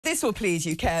This will please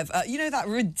you, Kev. You know that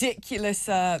ridiculous,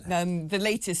 the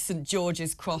latest St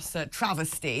George's Cross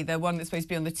travesty, the one that's supposed to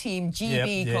be on the Team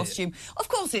GB costume. Of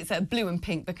course, it's blue and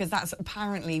pink because that's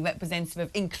apparently representative of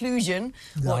inclusion,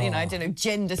 or, you know, I don't know,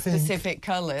 gender-specific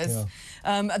colours.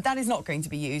 That is not going to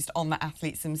be used on the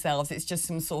athletes themselves. It's just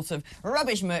some sort of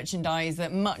rubbish merchandise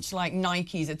that, much like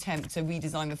Nike's attempt to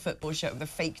redesign the football shirt with the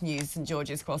fake news St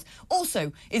George's Cross,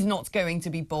 also is not going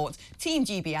to be bought. Team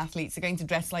GB athletes are going to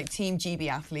dress like Team GB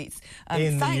athletes.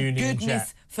 Thank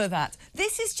goodness for that.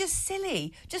 This is just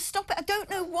silly. Just stop it. I don't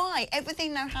know why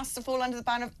everything now has to fall under the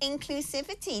banner of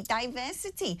inclusivity,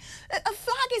 diversity. A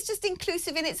flag is just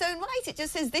inclusive in its own right. It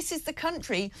just says this is the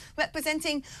country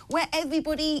representing where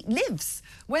everybody lives.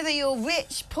 Whether you're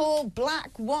rich, poor,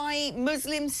 black, white,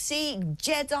 Muslim, Sikh,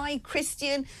 Jedi,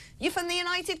 Christian, you're from the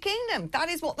United Kingdom. That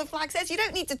is what the flag says. You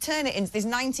don't need to turn it into this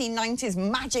 1990s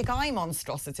magic eye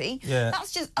monstrosity. Yeah.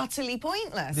 That's just utterly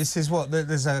pointless. This is what...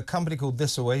 There's a company called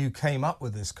Thisaway who came up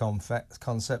with this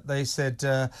concept. They said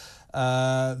that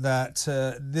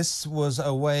this was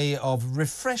a way of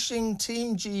refreshing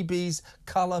Team GB's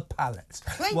colour palette.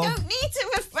 We don't need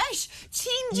to refresh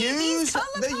Team GB's colour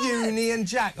palette. Use the Union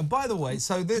Jack. And by the way,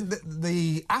 so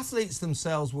the athletes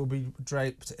themselves will be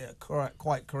draped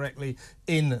quite correctly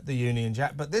in the Union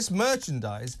Jack, but this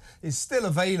merchandise is still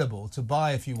available to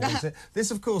buy if you want it. This,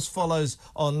 of course, follows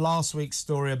on last week's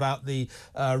story about the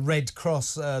Red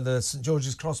Cross, the St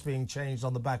George's Cross being changed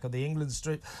on the back of the England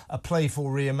strip, a playful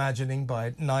reimagining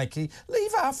by Nike.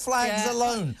 Leave our flags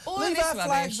alone. Leave our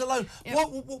flags alone.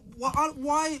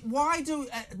 Why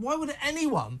would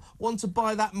anyone want to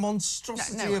buy that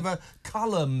monstrosity of a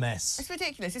colour mess? It's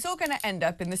ridiculous. It's all going to end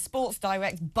up in the Sports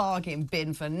Direct bargain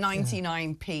bin for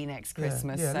 99p next Christmas.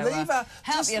 So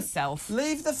help yourself.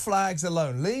 Leave the flags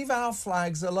alone. Leave our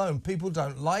flags alone. People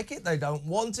don't like it. They don't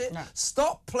want it. No.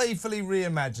 Stop playfully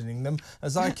reimagining them.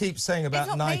 As I keep saying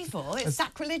about Nike. It's not playful. It's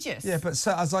sacrilegious. Yeah, but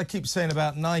as I keep saying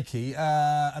about Nike,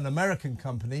 an American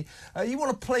company, you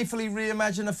want to playfully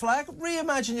reimagine a flag?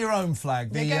 Reimagine your own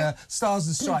flag, the Stars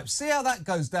and Stripes. See how that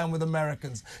goes down with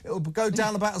Americans. It'll go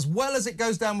down about as well as it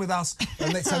goes down with us.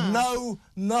 And they say, no,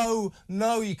 no,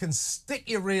 no, you can stick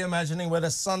your reimagining where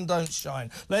the sun don't shine.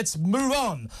 Let's move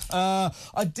on. I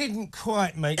didn't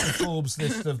quite make the Forbes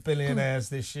list of billionaires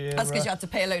this year. That's because you had to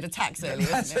pay a load of tax early,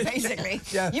 wasn't it, basically?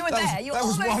 Yeah, you were there. You were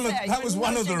almost there. That was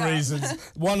one of the reasons.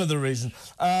 One of the reasons.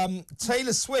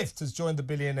 Taylor Swift has joined the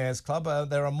Billionaires Club.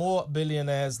 There are more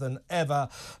billionaires than ever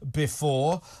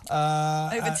before.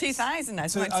 Over 2,000 now.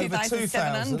 It's like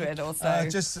 2,700 or so.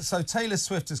 So Taylor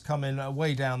Swift has come in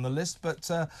way down the list, but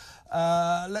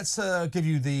let's give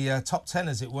you the top 10,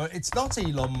 as it were. It's not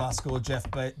Elon Musk or Jeff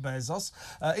Bezos.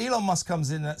 Elon Musk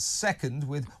comes in at second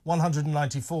with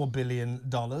 $194 billion.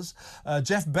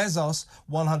 Jeff Bezos,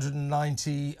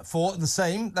 194, the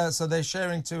same. So they're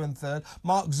sharing two and third.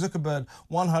 Mark Zuckerberg,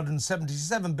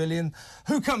 177 billion.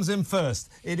 Who comes in first?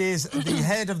 It is the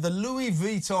head of the Louis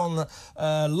Vuitton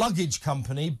luggage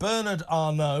company, Bernard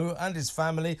Arnault, and his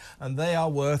family, and they are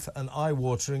worth an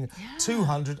eye-watering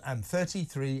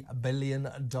 $233 billion.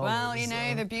 Well, you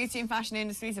know, the beauty and fashion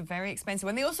industries are very expensive.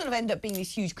 When they all sort of end up being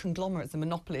these huge conglomerates and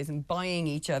monopolies and buying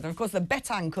each other. Of course, the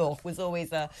Betancourt was always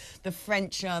the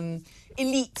French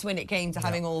elite when it came to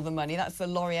having all the money. That's the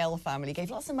L'Oreal family.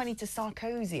 Gave lots of money to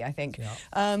Sarkozy, I think.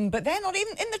 But they're not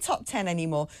even in the top 10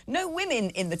 anymore. No women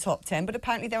in the top 10, but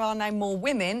apparently there are now more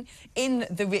women in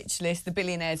the rich list, the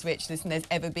billionaires' rich list, than there's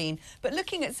ever been. But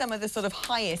looking at some of the sort of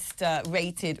highest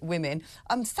rated women,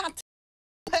 I'm sad to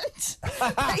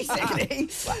basically,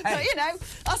 but, you know,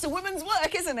 that's a woman's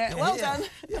work, isn't it? Well done.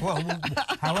 Well,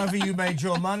 however you made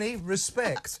your money,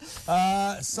 respect.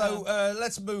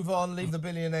 Let's move on. Leave the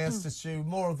billionaires to stew.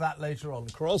 More of that later on.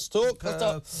 Crosstalk.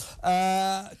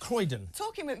 Croydon.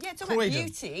 Talking about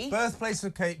beauty. Birthplace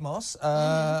of Kate Moss.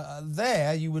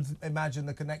 There, you would imagine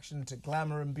the connection to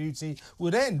glamour and beauty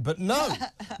would end, but no,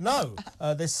 no.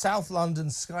 This South London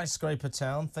skyscraper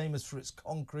town, famous for its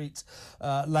concrete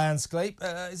landscape,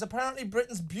 is apparently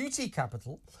Britain's beauty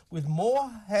capital, with more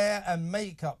hair and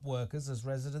makeup workers as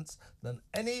residents than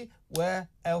anywhere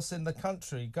else in the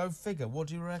country. Go figure. What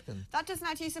do you reckon? That doesn't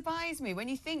actually surprise me. When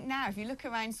you think now, if you look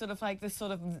around sort of like the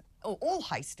sort of all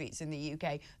high streets in the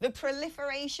UK, the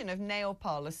proliferation of nail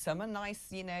parlours, some are nice,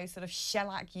 you know, sort of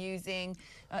shellac using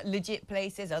legit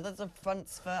places, others are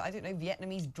fronts for, I don't know,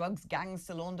 Vietnamese drugs gangs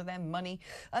to launder their money.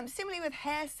 Similarly with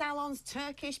hair salons,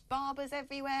 Turkish barbers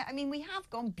everywhere. I mean, we have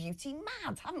gone beauty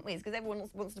mad, haven't we? It's because everyone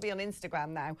wants to be on Instagram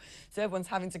now, so everyone's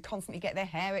having to constantly get their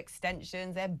hair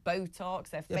extensions, their Botox,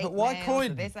 their fake nails. But why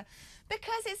Croydon?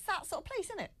 Because it's that sort of place,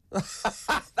 isn't it?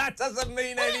 That doesn't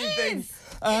mean anything.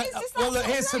 It's just well, that look, sort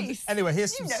of here's some. place. Anyway,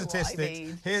 here's You some know what I statistics.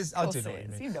 mean. I Of do course know what it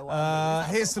you is. mean. You know what I mean. It's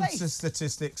that Here's sort some of place.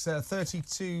 statistics.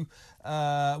 32.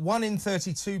 1 in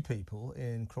 32 people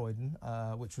in Croydon,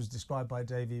 which was described by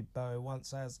David Bowie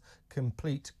once as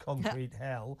complete concrete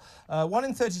hell. 1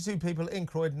 in 32 people in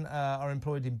Croydon are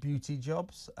employed in beauty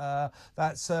jobs.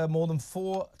 That's more than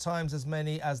 4 times as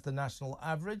many as the national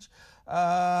average.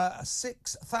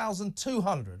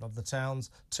 6,200 of the town's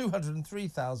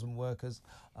 203,000 workers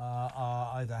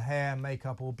are either hair,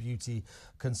 makeup or beauty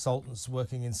consultants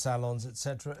working in salons,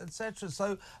 etc., etc.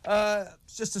 So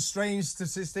it's just a strange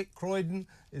statistic. Croydon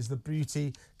is the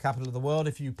beauty capital of the world.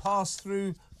 If you pass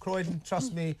through Croydon,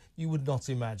 trust me, you would not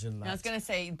imagine that. I was going to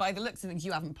say, by the looks of things,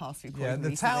 you haven't passed through Yeah, Croydon the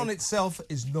recently. town itself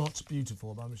is not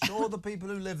beautiful, but I'm sure the people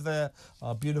who live there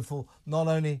are beautiful, not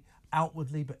only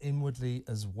outwardly but inwardly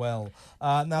as well.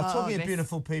 Now, talking of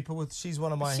beautiful people, she's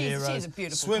one of my heroes. She's a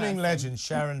beautiful Swimming person. legend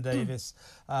Sharon Davis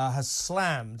has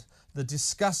slammed the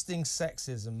disgusting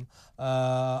sexism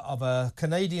of a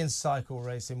Canadian cycle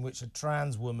race in which a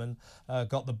trans woman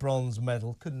got the bronze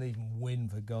medal. Couldn't even win,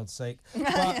 for God's sake.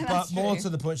 But more to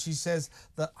the point, she says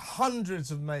that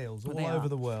hundreds of males all over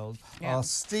the world are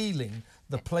stealing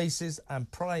the places and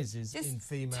prizes in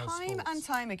female sports. Time and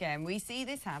time again, we see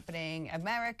this happening.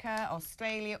 America,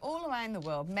 Australia, all around the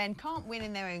world. Men can't win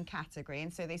in their own category,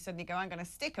 and so they suddenly go, I'm going to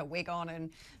stick a wig on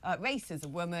and race as a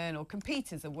woman or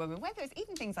compete as a woman, whether it's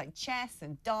even things like chess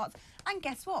and darts. And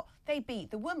guess what? They beat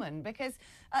the woman because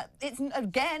it's,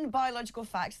 again, biological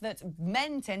fact that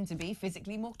men tend to be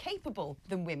physically more capable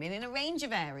than women in a range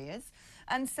of areas.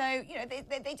 And so, you know,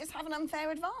 they just have an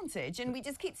unfair advantage. And we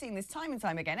just keep seeing this time and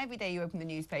time again. Every day you open the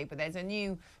newspaper, there's a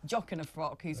new jock in a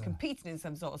frock who's competed in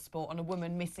some sort of sport and a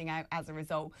woman missing out as a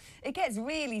result. It gets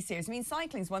really serious. I mean,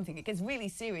 cycling's one thing. It gets really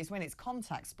serious when it's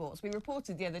contact sports. We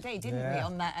reported the other day, didn't we,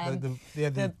 on that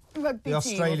the rugby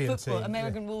Australian team or football, team,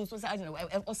 American rules, was it? I don't know,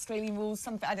 Australian rules,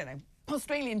 something, I don't know.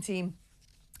 Australian team.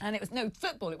 And it was, no,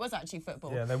 football. It was actually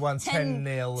football. Yeah, they won 10-0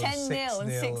 10-0 and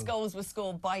 6-0. 6 goals were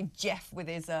scored by Jeff with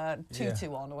his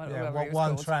 2-2 on or whatever it was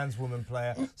one called. trans woman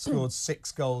player scored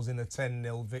 6 goals in a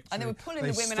 10-0 victory. And they were pulling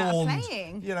the women out of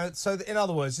playing. You know, so in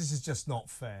other words, this is just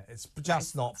not fair. It's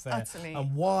just not fair. Utterly.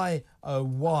 And why, oh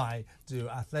why, do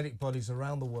athletic bodies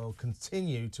around the world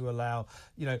continue to allow,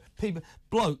 you know,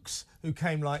 blokes who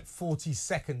came like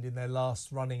 42nd in their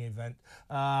last running event,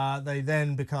 they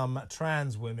then become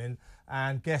trans women,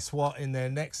 and guess what? In their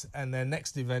next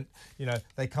event, you know,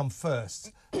 they come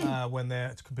first when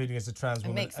they're competing as a trans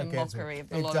woman. It makes a mockery of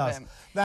the lot of them.